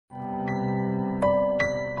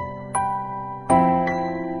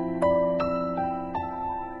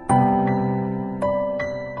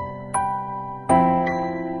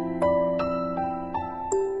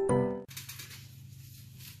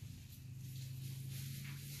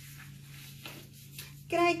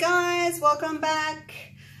G'day guys, welcome back.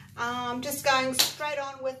 Just going straight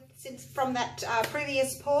on with from that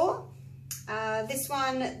previous pour. This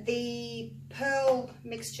one, the pearl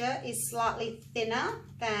mixture is slightly thinner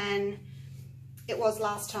than it was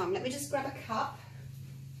last time. Let me just grab a cup.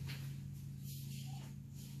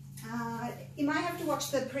 You might have to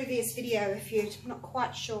watch the previous video if you're not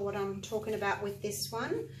quite sure what I'm talking about with this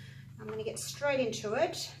one. I'm going to get straight into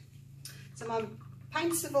it. So my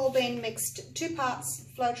paints have all been mixed, 2 parts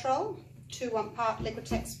Floetrol to 1 part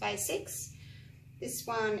Liquitex Basics. This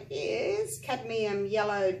one is cadmium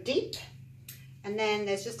yellow deep, and then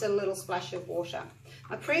there's just a little splash of water.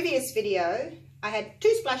 My previous video, I had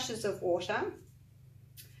 2 splashes of water,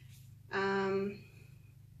 and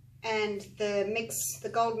the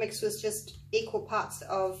gold mix was just equal parts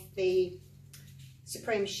of the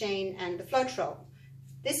Supreme Sheen and the Floetrol.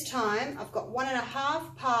 This time I've got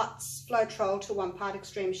 1.5 parts Floetrol to 1 part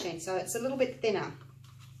Extreme Sheen, so it's a little bit thinner.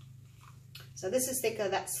 So this is thicker,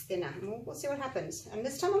 that's thinner. And we'll see what happens. And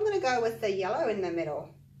this time I'm going to go with the yellow in the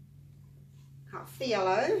middle. Half the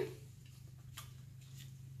yellow,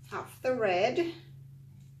 half the red,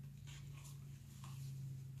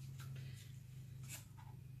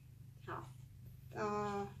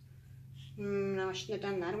 no, I shouldn't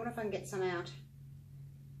have done that. I wonder if I can get some out.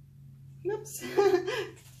 Oops.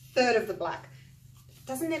 1/3 of the black. It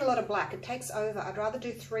doesn't need a lot of black, it takes over. I'd rather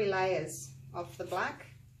do 3 layers of the black.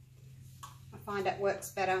 I find that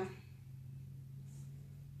works better.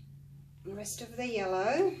 The rest of the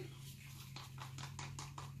yellow.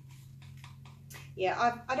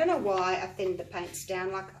 Yeah, I don't know why I thinned the paints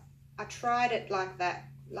down. Like, I tried it like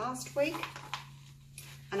that last week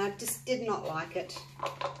and I just did not like it.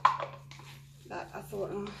 But I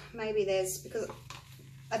thought, oh, maybe there's, because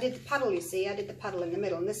I did the puddle, you see, I did the puddle in the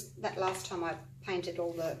middle, and that last time I painted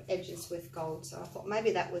all the edges with gold, so I thought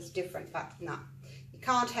maybe that was different, but no. You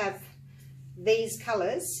can't have these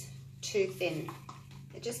colours too thin.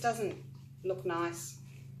 It just doesn't look nice.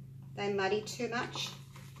 They muddy too much.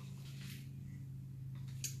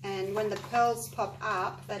 And when the pearls pop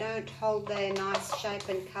up, they don't hold their nice shape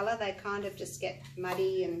and colour. They kind of just get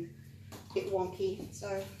muddy and a bit wonky.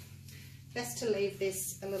 So best to leave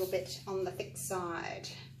this a little bit on the thick side.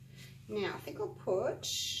 Now I think I'll put,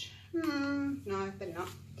 no, better not,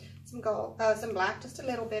 some gold, some black, just a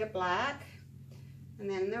little bit of black, and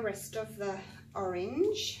then the rest of the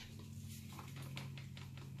orange.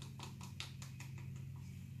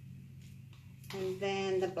 And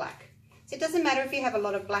then the black. So it doesn't matter if you have a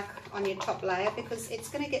lot of black on your top layer, because it's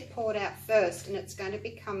going to get poured out first and it's going to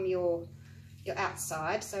become your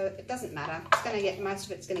outside, so it doesn't matter. It's going to get, most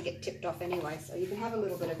of it's going to get tipped off anyway, so you can have a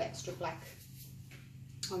little bit of extra black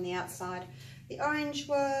on the outside. The orange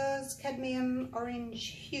was cadmium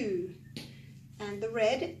orange hue, and the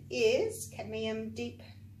red is cadmium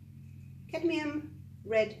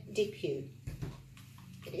red deep hue.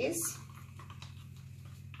 It is.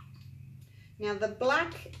 Now the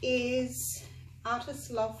black is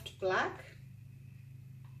Artist Loft black.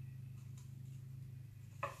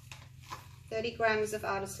 30 grams of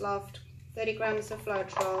Artist Loft, 30 grams of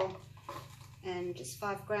Floetrol, and just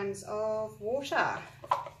 5 grams of water.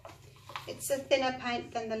 It's a thinner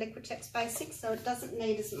paint than the Liquitex Basics, so it doesn't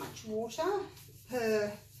need as much water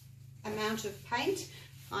per amount of paint.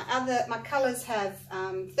 My colours have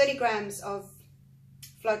 30 grams of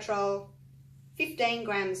Floetrol, 15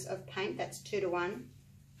 grams of paint, that's 2 to 1,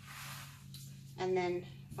 and then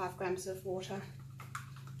 5 grams of water.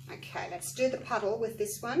 Okay, let's do the puddle with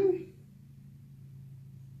this one.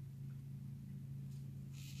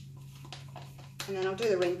 And then I'll do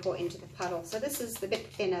the ring pour into the puddle. So this is the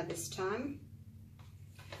bit thinner this time.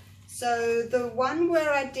 So the one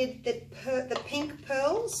where I did the pink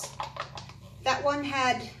pearls, that one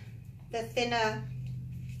had the thinner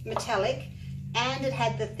metallic, and it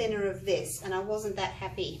had the thinner of this, and I wasn't that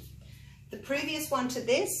happy. The previous one to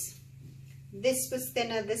this was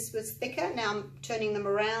thinner, this was thicker. Now I'm turning them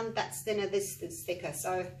around, that's thinner, this is thicker.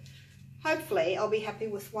 So hopefully I'll be happy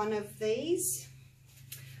with one of these.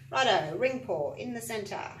 Righto, ring pour in the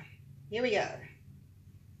centre. Here we go.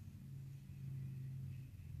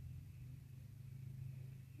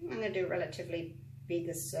 I'm going to do relatively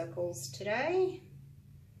bigger circles today,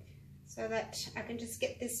 so that I can just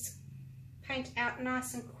get this paint out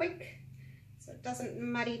nice and quick, so it doesn't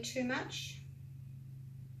muddy too much.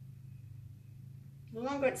 The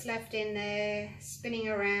longer it's left in there, spinning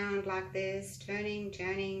around like this, turning,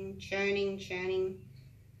 turning, churning, churning,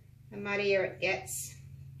 the muddier it gets.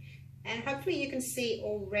 And hopefully you can see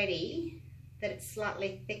already that it's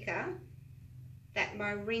slightly thicker, that my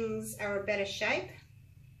rings are a better shape.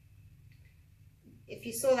 if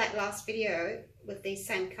you saw that last video with these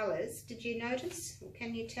same colours, did you notice, or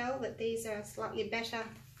can you tell that these are a slightly better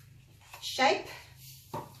shape?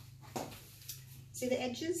 See the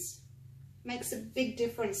edges? Makes a big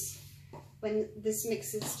difference when this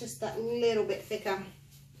mix is just that little bit thicker.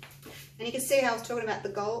 And you can see how I was talking about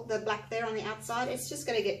the black there on the outside. It's just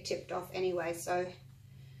going to get tipped off anyway. So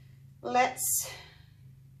let's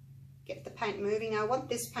get the paint moving. Now I want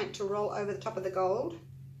this paint to roll over the top of the gold.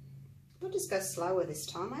 I'll just go slower this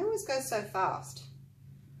time. I always go so fast.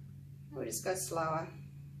 I will just go slower.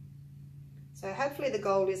 So hopefully the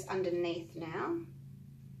gold is underneath now.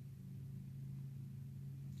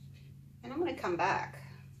 And I'm going to come back.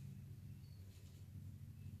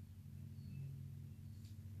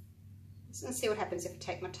 Just going to see what happens if I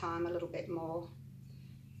take my time a little bit more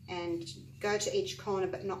and go to each corner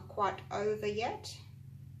but not quite over yet.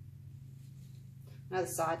 I know the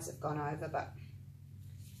sides have gone over, but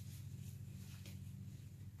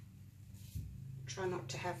try not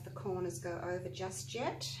to have the corners go over just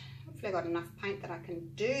yet. Hopefully I've got enough paint that I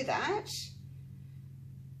can do that.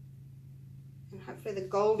 And hopefully the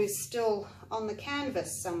gold is still on the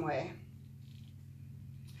canvas somewhere.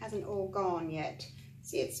 Hasn't all gone yet.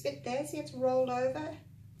 See it's a bit there, see it's rolled over?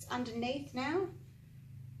 It's underneath now.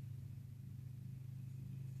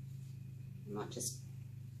 I might just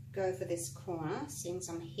go for this corner, seeing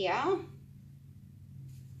some here.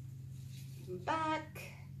 And back.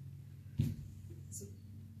 There's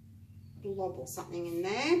a blob or something in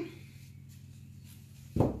there.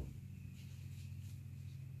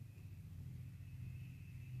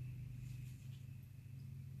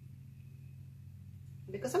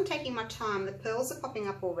 Because I'm taking my time, the pearls are popping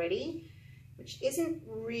up already, which isn't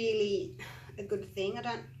really a good thing. I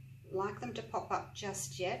don't like them to pop up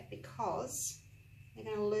just yet because they're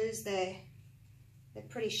going to lose their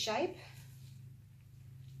pretty shape.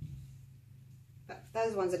 But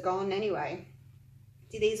those ones are gone anyway.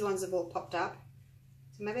 See, these ones have all popped up.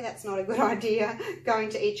 So maybe that's not a good idea, going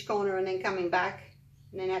to each corner and then coming back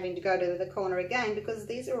and then having to go to the corner again, because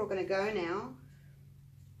these are all going to go now.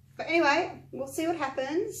 But anyway, we'll see what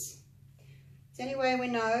happens. It's the only way we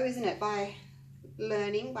know, isn't it? By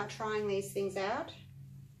learning, by trying these things out.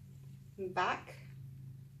 And back.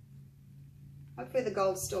 Hopefully the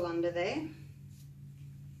gold's still under there.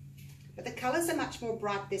 But the colours are much more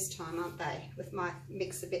bright this time, aren't they? With my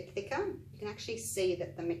mix a bit thicker. You can actually see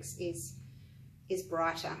that the mix is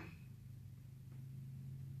brighter.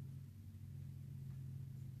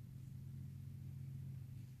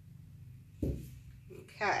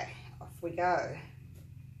 Okay, off we go.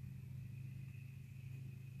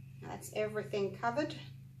 Now that's everything covered.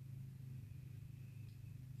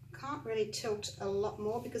 Can't really tilt a lot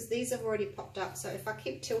more because these have already popped up, so if I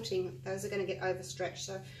keep tilting, those are going to get overstretched.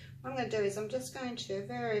 So what I'm going to do is I'm just going to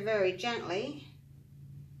very, very gently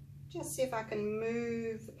just see if I can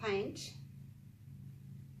move the paint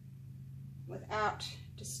without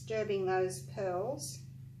disturbing those pearls.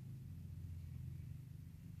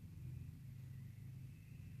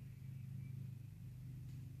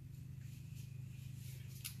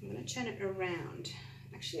 I'm going to turn it around.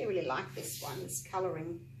 Actually, I really like this one, this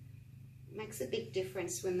colouring. It makes a big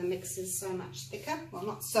difference when the mix is so much thicker. Well,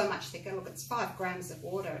 not so much thicker. Look, it's 5 grams of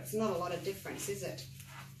water. It's not a lot of difference, is it?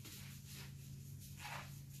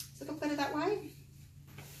 Does it look better that way?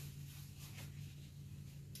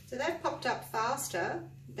 So they've popped up faster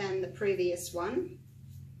than the previous one.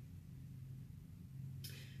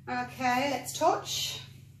 Okay, let's torch.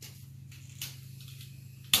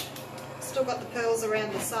 Still got the pearls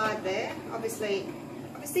around the side there. Obviously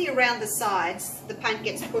around the sides the paint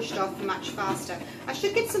gets pushed off much faster. I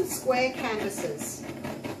should get some square canvases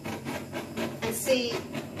and see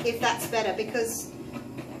if that's better, because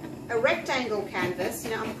a rectangle canvas,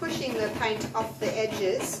 you know, I'm pushing the paint off the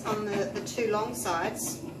edges on the 2 long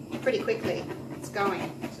sides pretty quickly. It's going.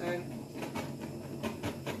 So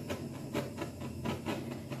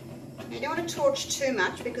you don't want to torch too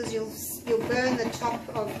much because you'll burn the top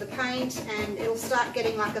of the paint and it'll start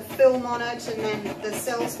getting like a film on it, and then the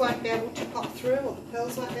cells won't be able to pop through, or the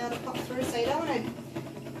pearls won't be able to pop through. So you don't want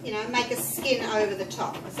to, you know, make a skin over the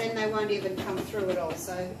top, because then they won't even come through at all.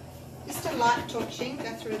 So just a light torching,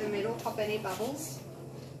 go through the middle, pop any bubbles.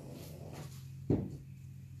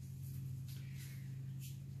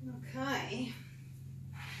 Okay.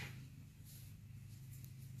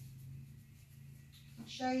 I'll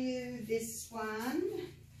show you this one.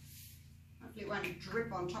 Hopefully it won't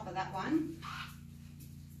drip on top of that one.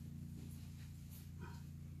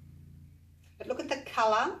 But look at the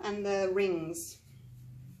colour and the rings.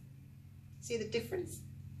 See the difference?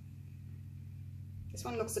 This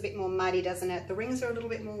one looks a bit more muddy, doesn't it? The rings are a little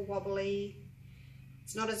bit more wobbly.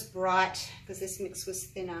 It's not as bright because this mix was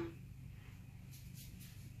thinner.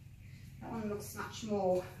 That one looks much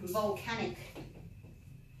more volcanic.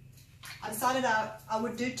 I decided I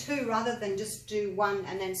would do two rather than just do one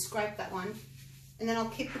and then scrape that one. And then I'll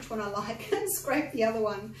keep which one I like and scrape the other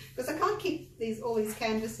one. Because I can't keep all these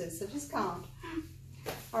canvases, I just can't.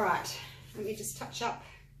 All right, let me just touch up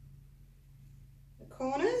the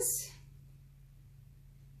corners.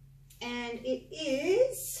 And it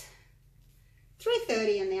is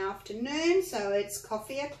 3:30 in the afternoon, so it's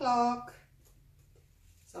coffee o'clock.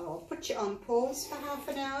 So I'll put you on pause for half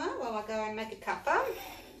an hour while I go and make a cuppa.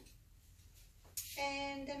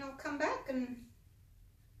 And then I'll come back and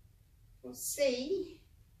we'll see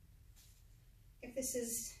if this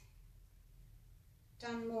is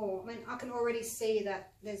done more. I mean, I can already see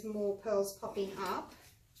that there's more pearls popping up.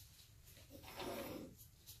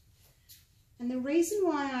 And the reason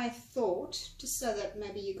why I thought, just so that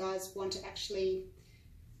maybe you guys want to actually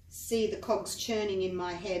see the cogs churning in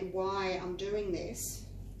my head why I'm doing this.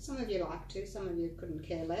 Some of you like to, some of you couldn't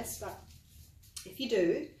care less, but if you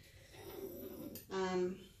do,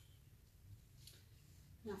 I've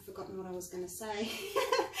forgotten what I was going to say.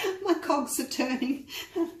 My cogs are turning.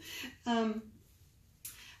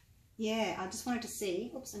 Yeah, I just wanted to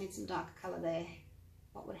see, oops, I need some darker colour there,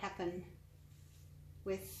 what would happen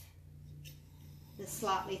with the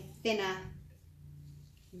slightly thinner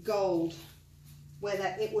gold,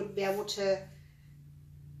 whether it would be able to,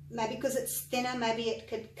 maybe because it's thinner, maybe it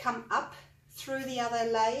could come up through the other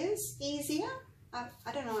layers easier.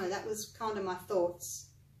 I don't know, that was kind of my thoughts.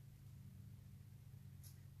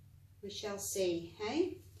 We shall see,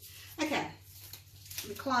 hey? Okay, let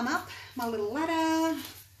me climb up my little ladder.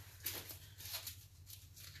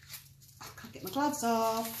 I can't get my gloves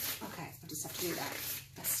off. Okay, I just have to do that.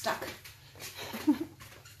 They're stuck.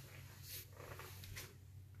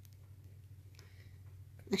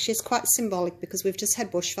 Actually, it's quite symbolic because we've just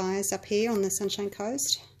had bushfires up here on the Sunshine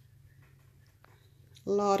Coast. A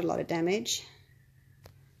lot of damage.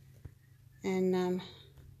 And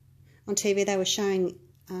on TV they were showing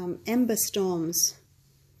ember storms.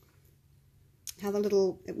 How the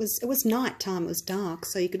little, it was night time, it was dark,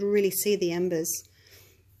 so you could really see the embers.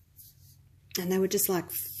 And they were just like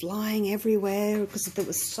flying everywhere because it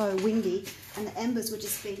was so windy, and the embers were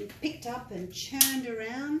just being picked up and churned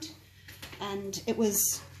around, and it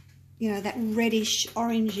was, you know, that reddish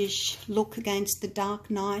orangish look against the dark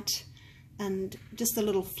night, and just the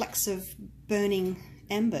little flecks of burning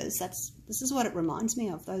embers. This is what it reminds me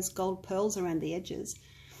of, those gold pearls around the edges.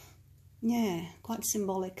 Yeah, quite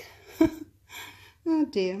symbolic. Oh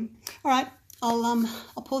dear. All right, I'll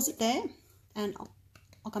pause it there, and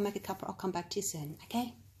I'll go make a cuppa. I'll come back to you soon,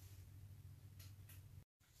 okay?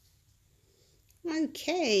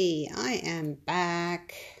 Okay, I am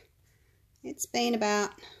back. It's been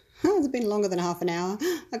about, it's been longer than half an hour.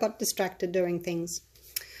 I got distracted doing things.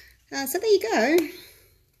 So there you go.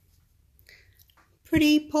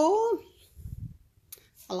 Pretty pour.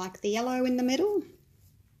 I like the yellow in the middle.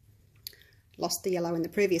 Lost the yellow in the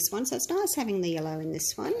previous one, so it's nice having the yellow in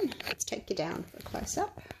this one. Let's take you down for a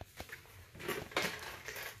close-up.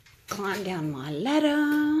 Climb down my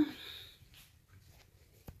ladder.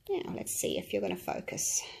 Now let's see if you're going to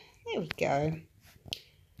focus. There we go.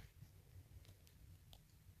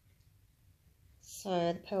 So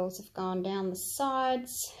the pearls have gone down the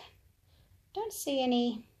sides. Don't see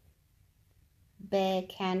any bare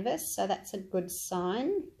canvas, so that's a good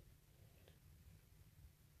sign.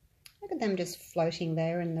 Look at them just floating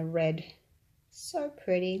there in the red. So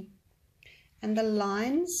pretty. And the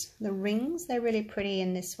lines, the rings, they're really pretty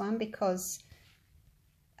in this one because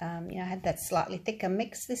you know, I had that slightly thicker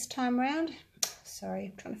mix this time around. Sorry,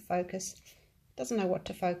 I'm trying to focus. Doesn't know what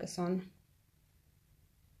to focus on.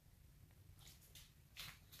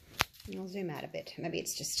 I'll zoom out a bit. Maybe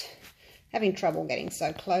it's just having trouble getting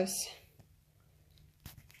so close.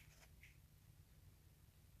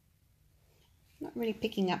 Not really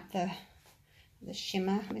picking up the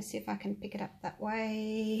shimmer. Let me see if I can pick it up that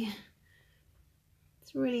way.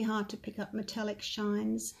 It's really hard to pick up metallic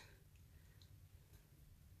shines.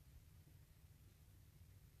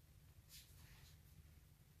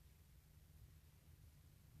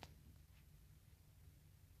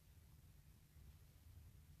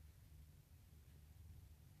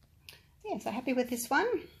 Yeah, so happy with this one.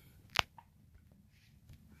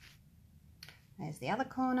 There's the other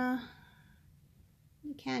corner.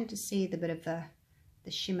 You can just see the bit of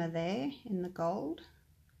the shimmer there in the gold.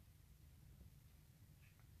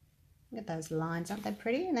 Look at those lines, aren't they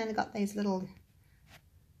pretty? And then they've got these little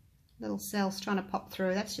cells trying to pop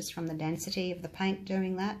through. That's just from the density of the paint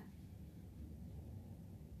doing that.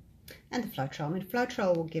 And the Floetrol. I mean,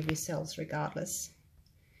 Floetrol will give you cells regardless.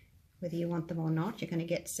 Whether you want them or not, you're going to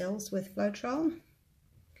get cells with Floetrol.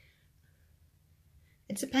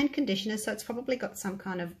 It's a paint conditioner, so it's probably got some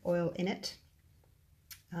kind of oil in it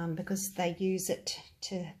because they use it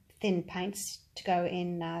to thin paints to go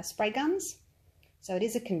in spray guns. So it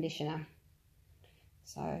is a conditioner.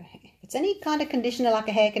 So if it's any kind of conditioner like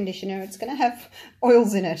a hair conditioner, it's going to have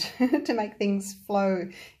oils in it to make things flow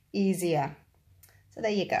easier. So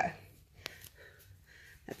there you go.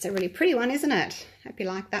 That's a really pretty one, isn't it? Hope you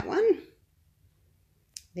like that one.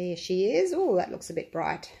 There she is. Oh, that looks a bit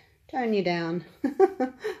bright. Tone you down.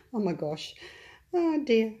 Oh my gosh. Oh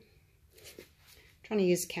dear. Trying to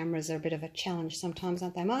use cameras are a bit of a challenge sometimes,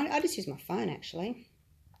 aren't they? I just use my phone actually.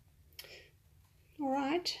 All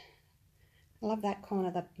right. I love that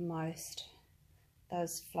corner the most.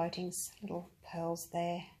 Those floating little pearls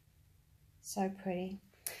there. So pretty.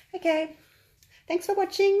 Okay. Thanks for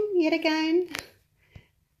watching yet again.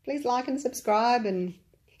 Please like and subscribe and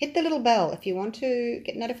hit the little bell if you want to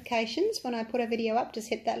get notifications when I put a video up. Just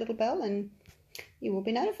hit that little bell and you will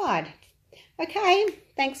be notified. Okay,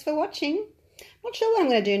 thanks for watching. Not sure what I'm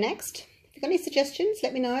going to do next. If you've got any suggestions,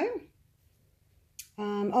 let me know.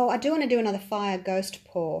 Oh, I do want to do another fire ghost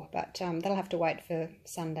pour, but that'll have to wait for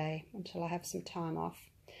Sunday until I have some time off.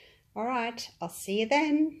 All right, I'll see you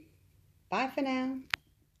then. Bye for now.